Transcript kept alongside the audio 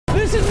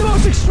This is the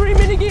most extreme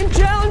minigame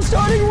challenge,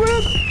 starting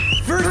with...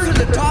 First to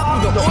the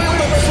top of the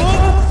oiled-up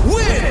slope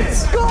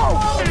wins! Go!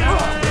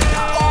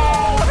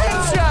 Oh,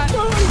 headshot!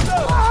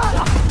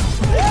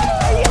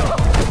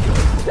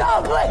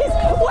 No, please!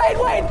 Wait!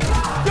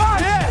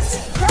 God,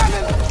 yes! Grab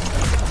him!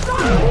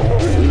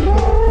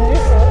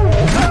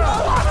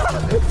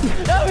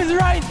 That was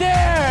right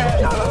there!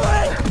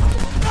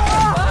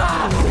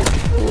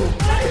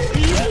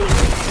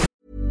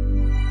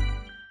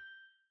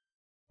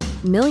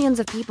 Millions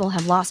of people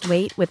have lost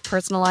weight with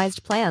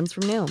personalized plans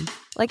from Noom.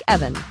 Like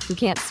Evan, who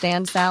can't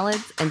stand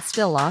salads and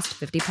still lost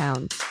 50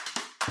 pounds.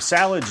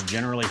 Salads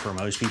generally for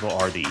most people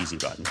are the easy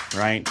button,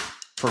 right?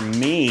 For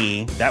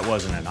me, that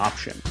wasn't an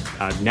option.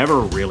 I never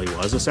really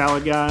was a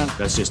salad guy.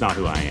 That's just not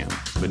who I am.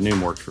 But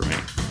Noom worked for me.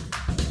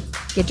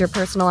 Get your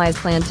personalized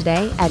plan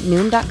today at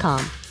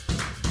Noom.com.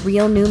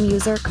 Real Noom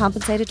user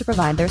compensated to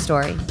provide their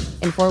story.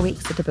 In 4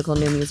 weeks, the typical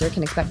Noom user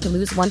can expect to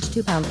lose 1 to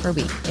 2 pounds per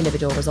week.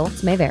 Individual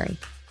results may vary.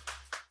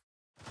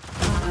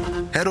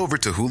 Head over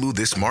to Hulu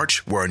this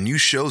March, where our new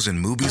shows and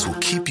movies will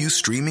keep you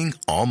streaming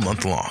all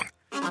month long.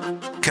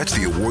 Catch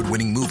the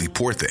award-winning movie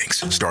Poor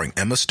Things, starring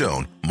Emma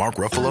Stone, Mark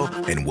Ruffalo,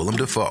 and Willem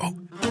Dafoe.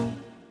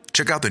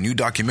 Check out the new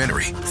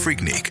documentary,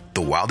 Freaknik,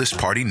 The Wildest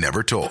Party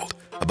Never Told,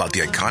 about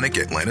the iconic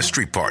Atlanta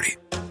Street Party.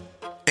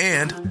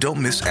 And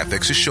don't miss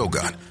FX's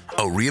Shogun,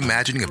 a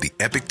reimagining of the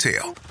epic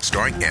tale,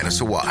 starring Anna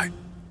Sawai.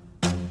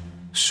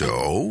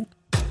 So,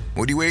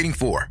 what are you waiting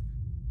for?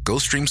 Go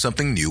stream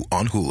something new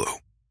on Hulu.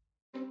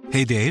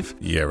 Hey, Dave.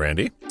 Yeah,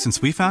 Randy.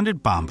 Since we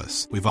founded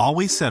Bombas, we've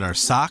always said our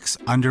socks,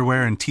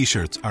 underwear, and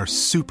T-shirts are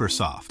super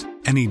soft.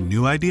 Any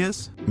new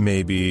ideas?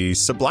 Maybe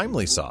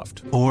sublimely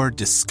soft. Or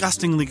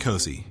disgustingly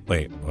cozy.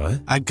 Wait,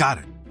 what? I got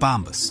it.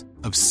 Bombas.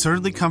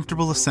 Absurdly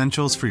comfortable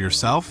essentials for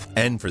yourself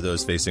and for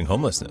those facing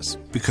homelessness.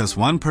 Because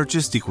one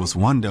purchased equals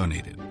one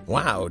donated.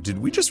 Wow, did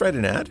we just write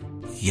an ad?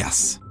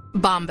 Yes.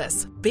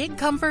 Bombas. Big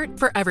comfort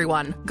for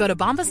everyone. Go to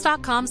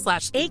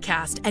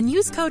bombas.com/ACAST and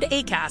use code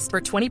ACAST for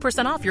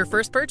 20% off your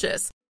first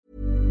purchase.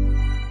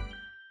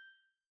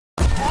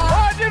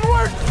 Oh, it didn't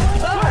work!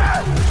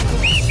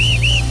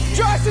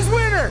 Josh is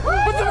winner!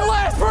 But the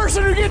last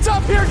person who gets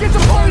up here gets a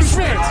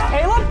punishment!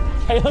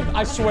 Caleb,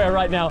 I swear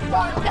right now.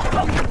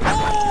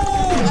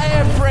 Oh,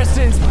 and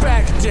Preston's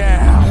back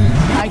down.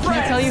 I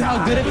can't tell you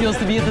how good it feels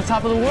to be at the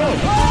top of the world.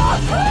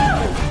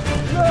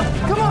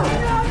 Come on!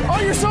 Oh,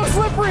 you're so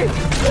slippery! No!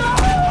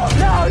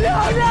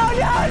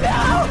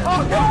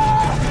 Oh,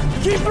 God!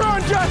 Keep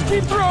throwing, Josh,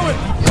 keep throwing!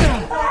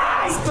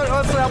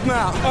 Let's help him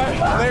out.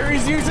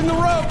 Larry's using the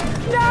rope.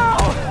 No!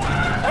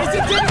 It's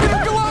a David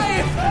and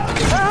Goliath!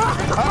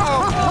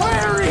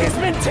 Larry has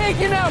been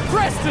taking out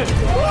Preston!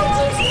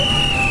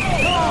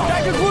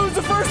 That concludes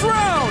the first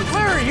round!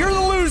 Larry, you're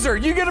the loser.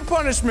 You get a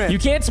punishment. You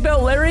can't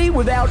spell Larry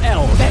without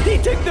L. And he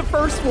took the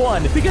first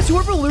one, because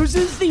whoever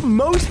loses the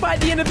most by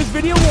the end of this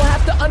video will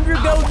have to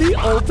undergo the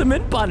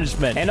ultimate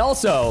punishment. And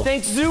also,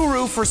 thanks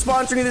Zuru for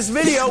sponsoring this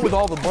video with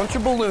all the bunch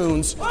of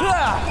balloons.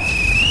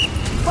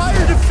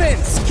 Fire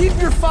defense. Keep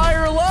your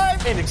fire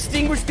alive and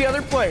extinguish the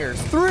other players.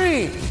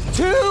 3,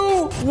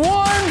 2,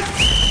 1.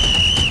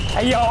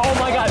 Hey, yo, oh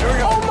my God, here we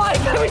go. Oh my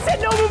God, we said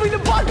no moving the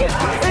bucket.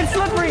 It's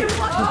slippery.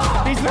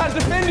 He's not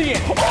defending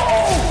it.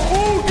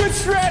 Oh, good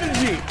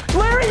strategy.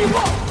 Larry, you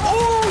go.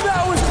 Oh,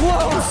 that was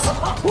close.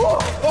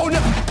 Oh, no.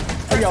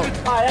 Hey, yo, all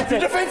right, that's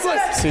it.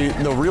 Defenseless. See,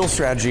 the real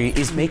strategy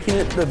is making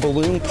it the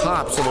balloon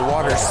pop so the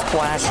water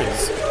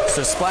splashes.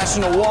 So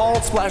splashing the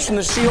wall, splashing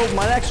the shield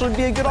might actually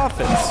be a good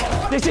offense.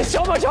 This is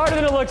so much harder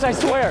than it looks, I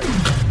swear. Oh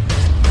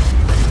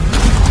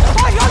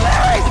my God,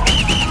 Larry!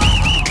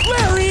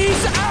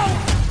 Larry's out!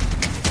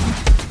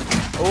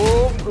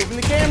 Oh, moving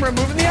the camera,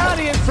 moving the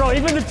audience. Bro,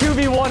 even the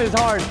 2v1 is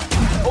hard.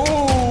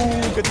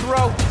 Oh, good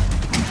throw.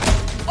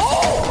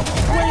 Oh!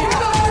 Wait,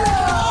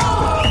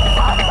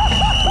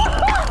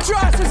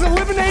 Josh has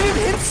eliminated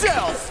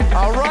himself.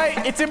 All right,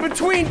 it's in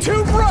between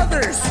two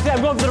brothers. Yeah,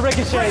 I'm going for the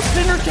ricochet.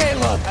 Preston or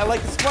Caleb? I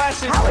like the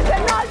splashes. How is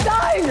that not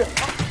dying?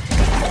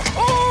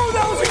 Oh,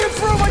 that was a good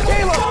throw by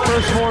Caleb.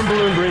 First form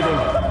balloon breathing.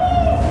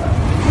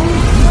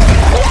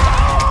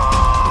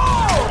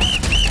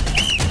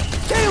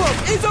 Caleb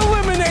is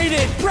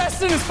eliminated.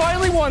 Preston has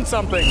finally won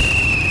something.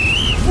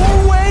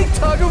 Four-way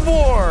tug of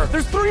war.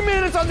 There's 3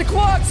 minutes on the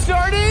clock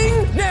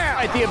starting now.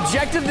 Right, the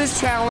objective of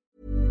this challenge.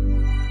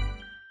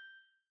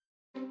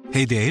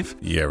 Hey, Dave.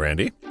 Yeah,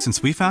 Randy.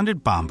 Since we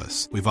founded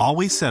Bombas, we've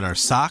always said our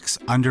socks,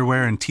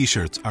 underwear, and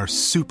T-shirts are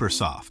super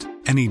soft.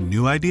 Any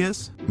new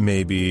ideas?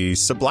 Maybe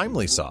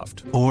sublimely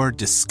soft. Or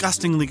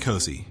disgustingly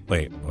cozy.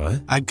 Wait,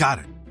 what? I got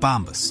it.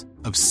 Bombas.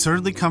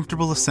 Absurdly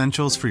comfortable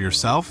essentials for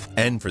yourself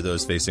and for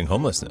those facing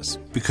homelessness.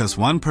 Because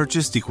one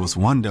purchased equals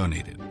one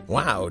donated.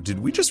 Wow,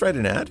 did we just write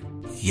an ad?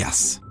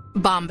 Yes.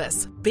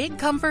 Bombas. Big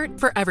comfort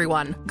for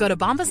everyone. Go to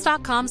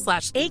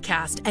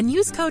bombas.com/ACAST and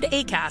use code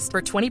ACAST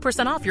for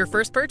 20% off your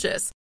first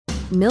purchase.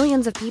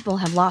 Millions of people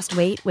have lost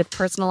weight with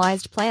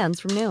personalized plans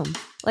from Noom.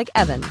 Like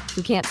Evan,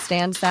 who can't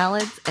stand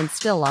salads and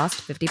still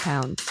lost 50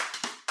 pounds.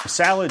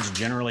 Salads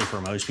generally for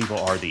most people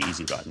are the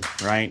easy button,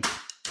 right?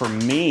 For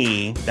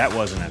me, that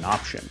wasn't an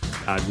option.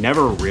 I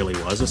never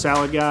really was a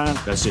salad guy.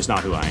 That's just not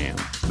who I am.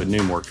 But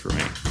Noom worked for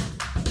me.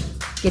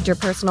 Get your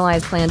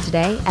personalized plan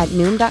today at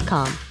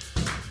Noom.com.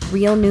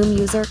 Real Noom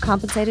user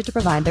compensated to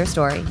provide their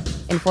story.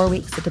 In 4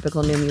 weeks, the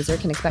typical Noom user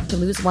can expect to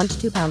lose 1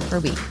 to 2 pounds per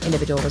week.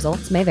 Individual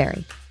results may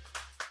vary.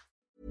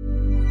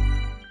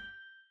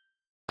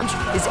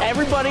 Is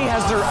everybody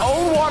has their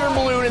own water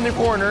balloon in the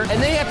corner,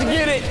 and they have to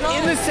get it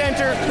in the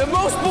center. The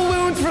most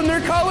balloons from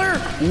their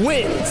color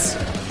wins.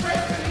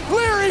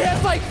 Larry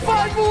has like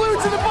 5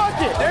 balloons in the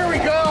bucket. There we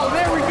go,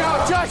 there we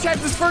go. Josh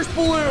has his first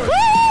balloon.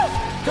 Woo!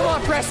 Come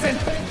on, Preston.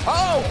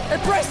 Uh-oh,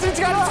 and Preston's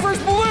got his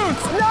first balloons.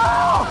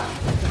 No!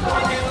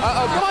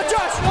 Uh-oh, come on,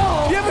 Josh.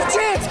 You have a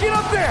chance, get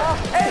up there.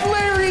 And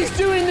Larry's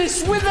doing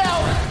this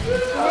without.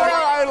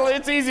 Well,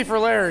 it's easy for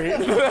Larry.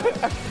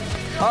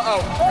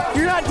 Uh-oh,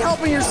 you're not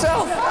helping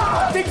yourself.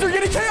 Things are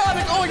getting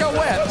chaotic. Oh, I got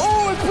wet.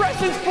 Oh, and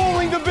Preston's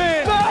pulling the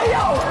bin. Get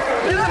out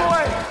of the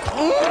way.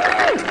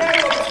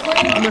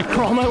 I'm gonna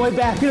crawl my way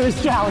back into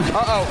this challenge.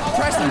 Uh-oh,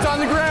 Preston's on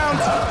the ground.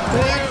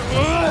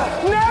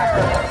 No!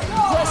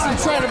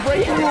 Preston's trying to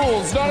break the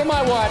rules. Not on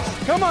my watch.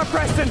 Come on,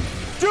 Preston.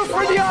 Do it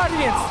for the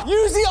audience.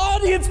 Use the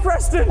audience,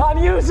 Preston. I'm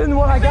using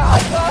what I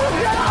got.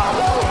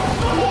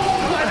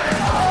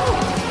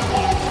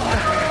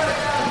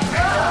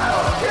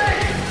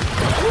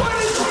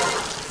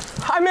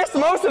 I missed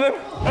most of them.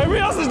 Everybody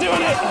else is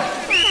doing it.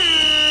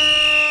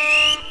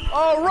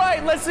 All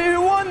right, let's see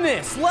who won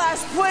this.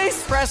 Last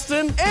place,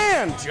 Preston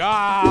and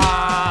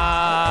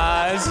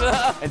Josh.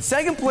 And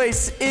second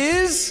place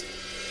is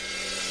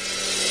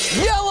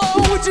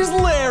yellow, which is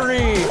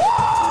Larry.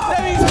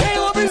 That means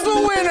Caleb is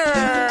the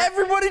winner.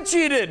 Everybody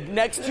cheated.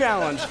 Next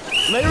challenge.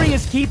 Larry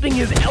is keeping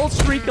his L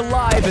streak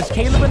alive as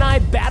Caleb and I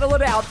battle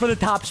it out for the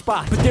top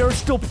spot. But there are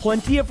still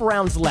plenty of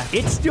rounds left.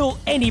 It's still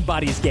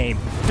anybody's game.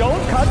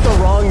 Don't cut the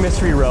wrong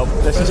mystery rope.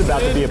 This is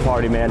about to be a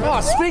party, man. Oh,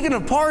 speaking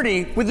of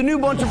party, with the new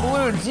bunch of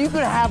balloons, you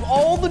could have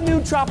all the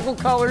new tropical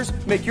colors,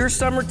 make your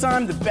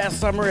summertime the best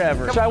summer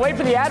ever. Should I wait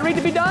for the ad read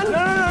to be done? No.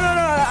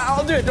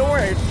 I'll do it. Don't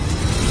worry.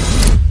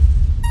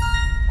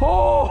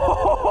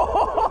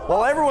 Oh!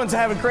 While everyone's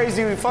having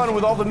crazy fun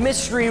with all the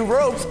mystery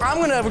ropes,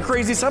 I'm gonna have a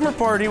crazy summer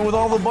party with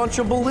all the bunch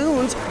of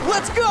balloons.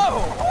 Let's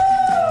go!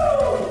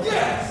 Woo!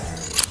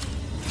 Yes!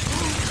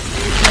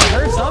 I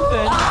heard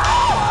something. Oh!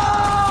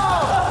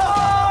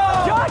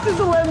 Josh is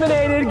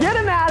eliminated. Get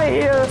him out of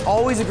here.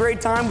 Always a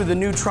great time with the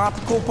new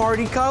tropical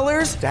party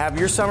colors to have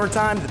your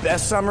summertime the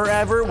best summer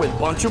ever with a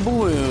bunch of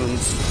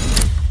balloons.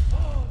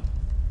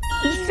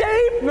 He's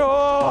safe.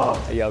 No.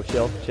 Hey, yo,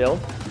 chill.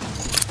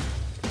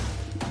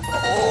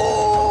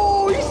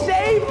 Oh, he's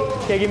safe.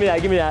 Okay, give me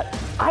that.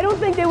 I don't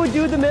think they would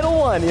do the middle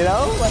one, you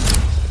know?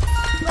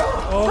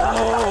 All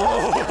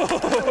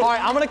right,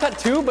 I'm gonna cut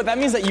 2, but that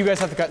means that you guys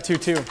have to cut 2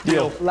 too.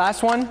 Deal.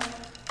 Last one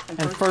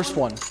and first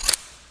one.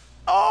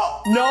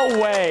 Oh, no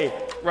way.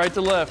 Right to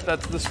left,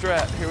 that's the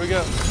strat. Here we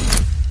go.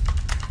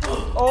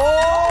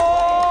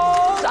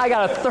 Oh! I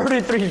got a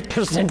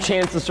 33%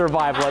 chance of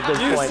survival at this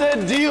point. You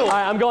said deal. All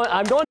right, I'm going.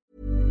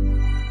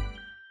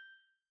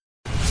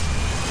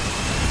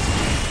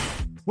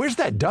 Where's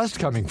that dust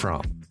coming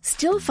from?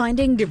 Still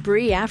finding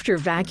debris after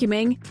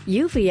vacuuming?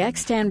 Eufy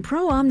X10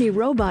 Pro Omni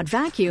Robot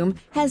Vacuum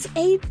has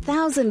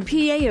 8,000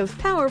 PA of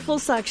powerful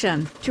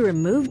suction to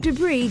remove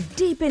debris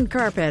deep in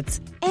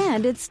carpets.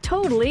 And it's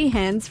totally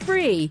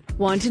hands-free.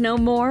 Want to know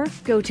more?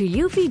 Go to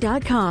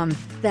eufy.com.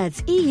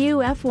 That's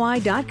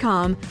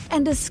EUFY.com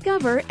and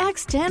discover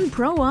X10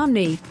 Pro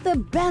Omni, the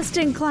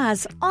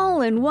best-in-class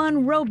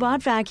all-in-one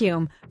robot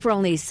vacuum for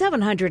only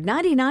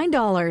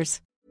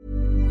 $799.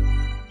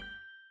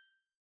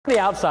 The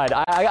outside.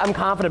 I'm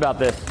confident about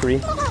this. 3.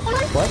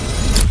 What?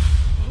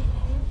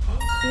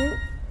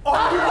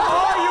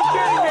 Are you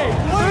kidding me?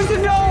 There's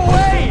no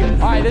way!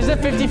 All right, there's a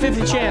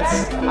 50-50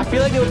 chance. I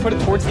feel like they would put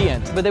it towards the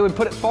end, but they would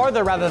put it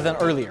farther rather than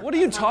earlier. What are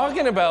you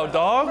talking about,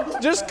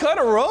 dog? Just cut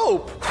a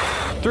rope.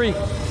 3,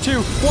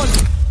 2, 1.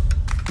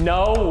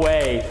 No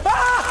way.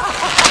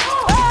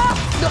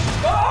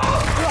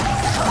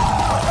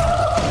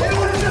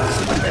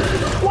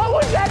 What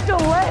was that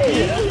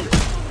delay?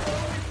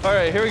 All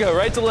right, here we go,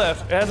 right to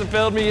left. It hasn't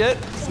failed me yet.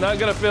 It's not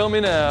gonna fail me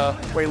now.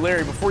 Wait,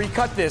 Larry, before you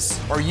cut this,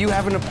 are you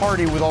having a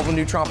party with all the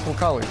new tropical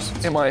colors?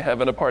 Am I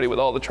having a party with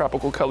all the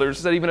tropical colors?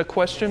 Is that even a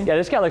question? Yeah,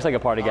 this guy looks like a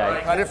party guy.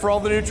 Cut it for all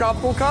the new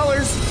tropical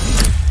colors.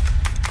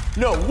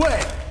 No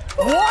way.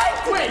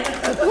 What? Wait,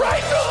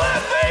 right to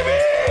left,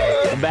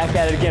 baby! Back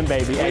at it again,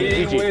 baby.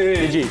 Hey,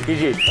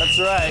 PG. That's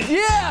right.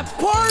 Yeah,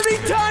 party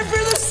time for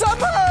the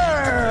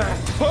summer!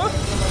 Huh?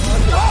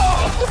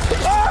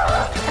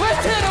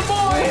 Let's hit it,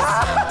 boys!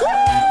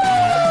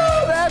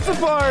 That's a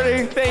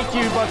party. Thank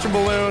you, bunch of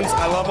balloons.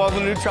 I love all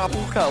the new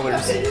tropical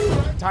colors.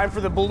 Time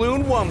for the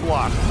balloon 1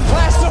 block.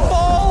 Last of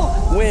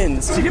all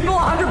wins. So you can fill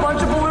 100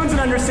 bunch of balloons in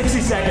under 60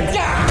 seconds.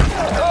 Yeah!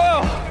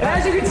 Oh! And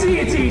as you can see,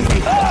 it's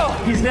easy. Oh!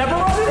 He's never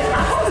running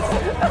out.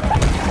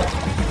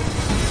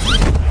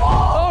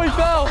 Oh, he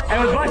fell.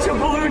 And with a bunch of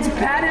balloons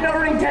padded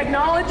O-ring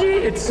technology,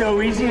 it's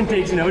so easy and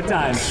takes no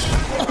time.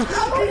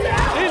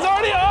 He's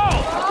already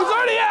out! He's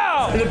already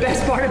out! And the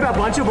best part about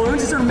Bunch of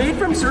Balloons is they're made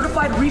from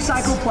certified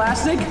recycled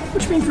plastic,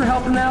 which means we're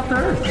helping out the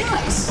Earth.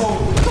 Nice.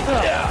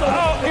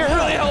 Oh, you're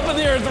really helping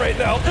the Earth right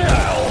now.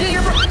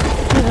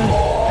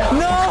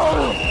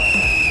 No!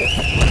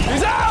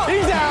 He's out!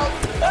 He's out!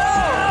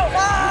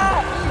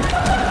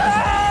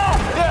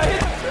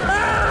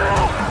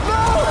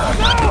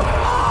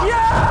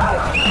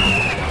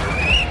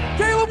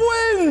 Caleb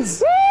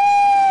wins!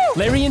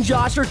 Larry and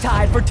Josh are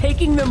tied for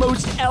taking the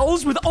most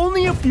L's with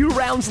only a few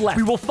rounds left.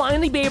 We will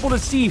finally be able to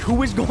see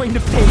who is going to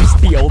face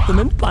the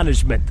ultimate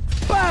punishment.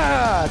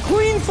 Bah!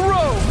 Clean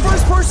throw!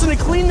 First person to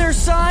clean their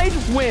side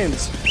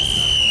wins.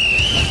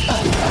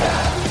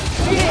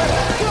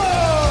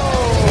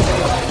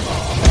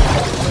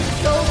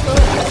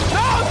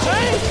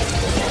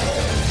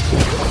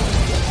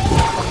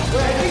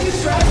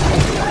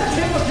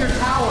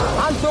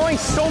 I'm throwing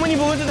so many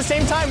balloons at the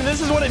same time, and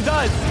this is what it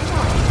does.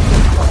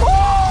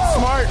 Oh!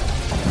 Smart.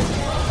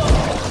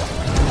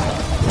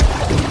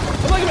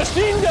 I'm like a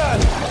machine gun.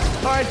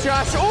 All right,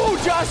 Josh. Oh,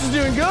 Josh is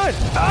doing good.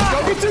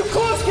 Don't get too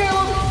close,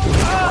 Caleb.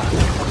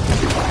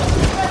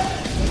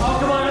 Oh,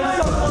 come on. That's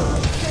so close.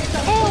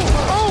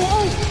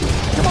 Oh.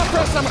 Come on,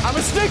 Preston. I'm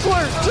a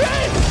stickler.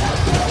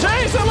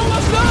 Chase, I'm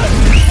almost done.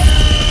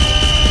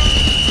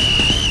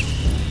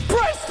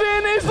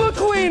 Preston is the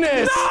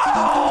cleanest.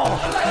 No!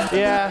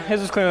 Yeah,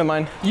 his was cleaner than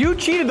mine. You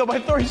cheated though by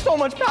throwing so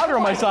much powder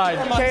on my side.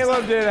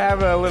 Caleb did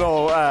have a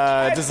little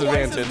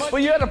disadvantage. Well,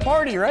 you had a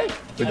party, right?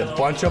 With a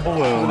bunch of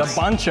balloons. With a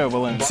bunch of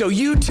balloons. So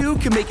you too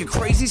can make a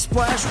crazy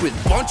splash with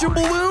bunch of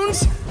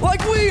balloons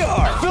like we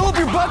are. Fill up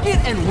your bucket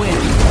and win.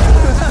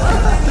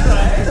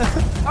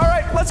 All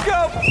right, let's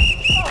go.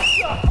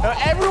 Now,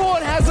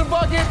 everyone has a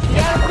bucket. You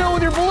gotta fill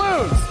with your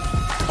balloons.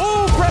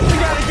 Oh, Preston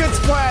got a good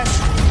splash.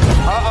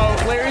 Uh-oh,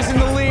 Larry's in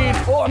the lead.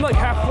 Oh, I'm like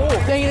half full.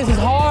 Dang it, this is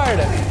hard.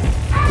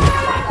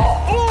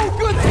 Oh,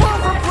 good throw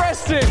from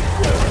Preston.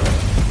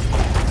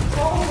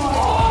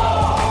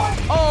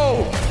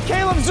 Oh,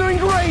 Caleb's doing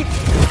great.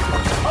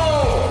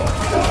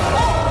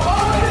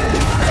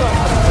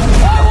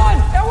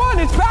 I won,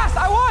 it's fast,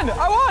 I won.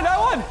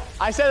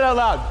 I said it out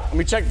loud. Let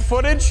me check the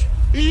footage.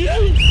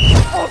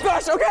 Oh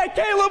gosh, okay,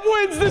 Caleb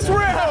wins this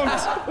round.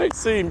 Nice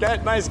scene,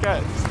 nice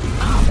guys.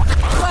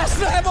 Last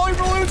to have all your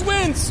balloons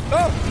wins.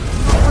 Oh,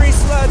 free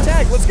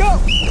tag, let's go.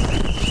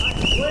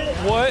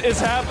 What is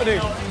happening?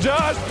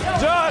 Josh,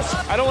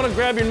 I don't want to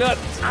grab your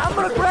nuts. I'm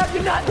gonna grab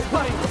your nuts,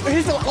 buddy.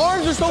 His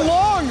arms are so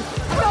long.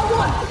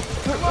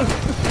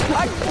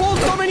 I pulled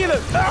so many of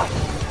them.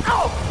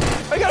 Ow!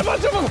 I got a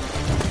bunch of them.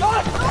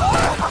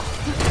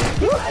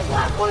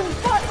 Last one in the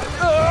butt.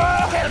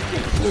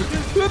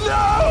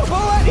 No!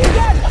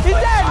 He's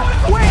dead!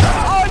 Wait!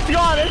 Oh, it's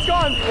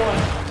gone.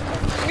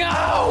 No!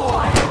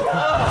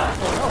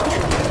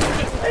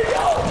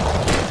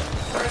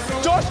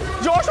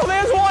 Josh only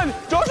has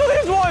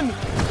one.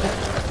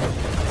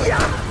 Yeah.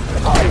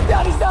 Oh, he's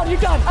down. You're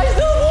done. I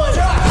still won.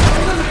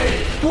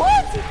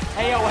 What?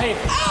 Hey,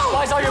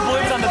 why is all your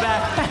balloons on the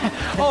back?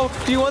 Oh,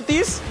 do you want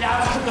these?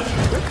 Yeah.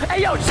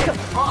 Hey, yo, chill.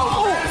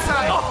 Oh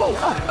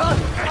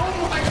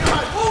my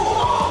God.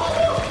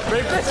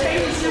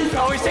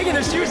 Oh, he's taking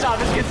his shoes off.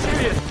 This gets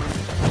serious.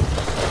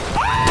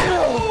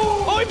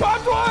 Oh, he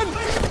popped one.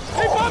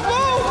 He popped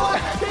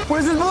both.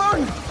 Where's his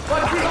balloon?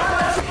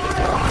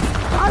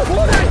 I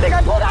pulled everything. I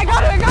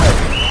got it.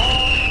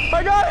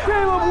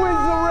 Caleb wins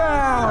the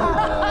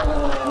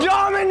round.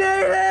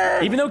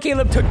 Dominated. Even though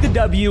Caleb took the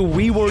W,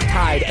 we were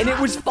tied, and it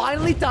was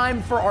finally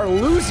time for our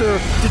loser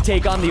to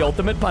take on the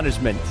ultimate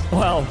punishment.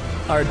 Well,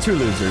 our two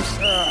losers.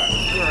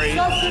 Great.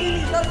 Not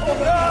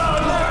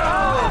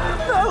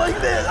like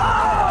this.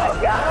 Oh,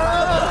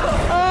 God.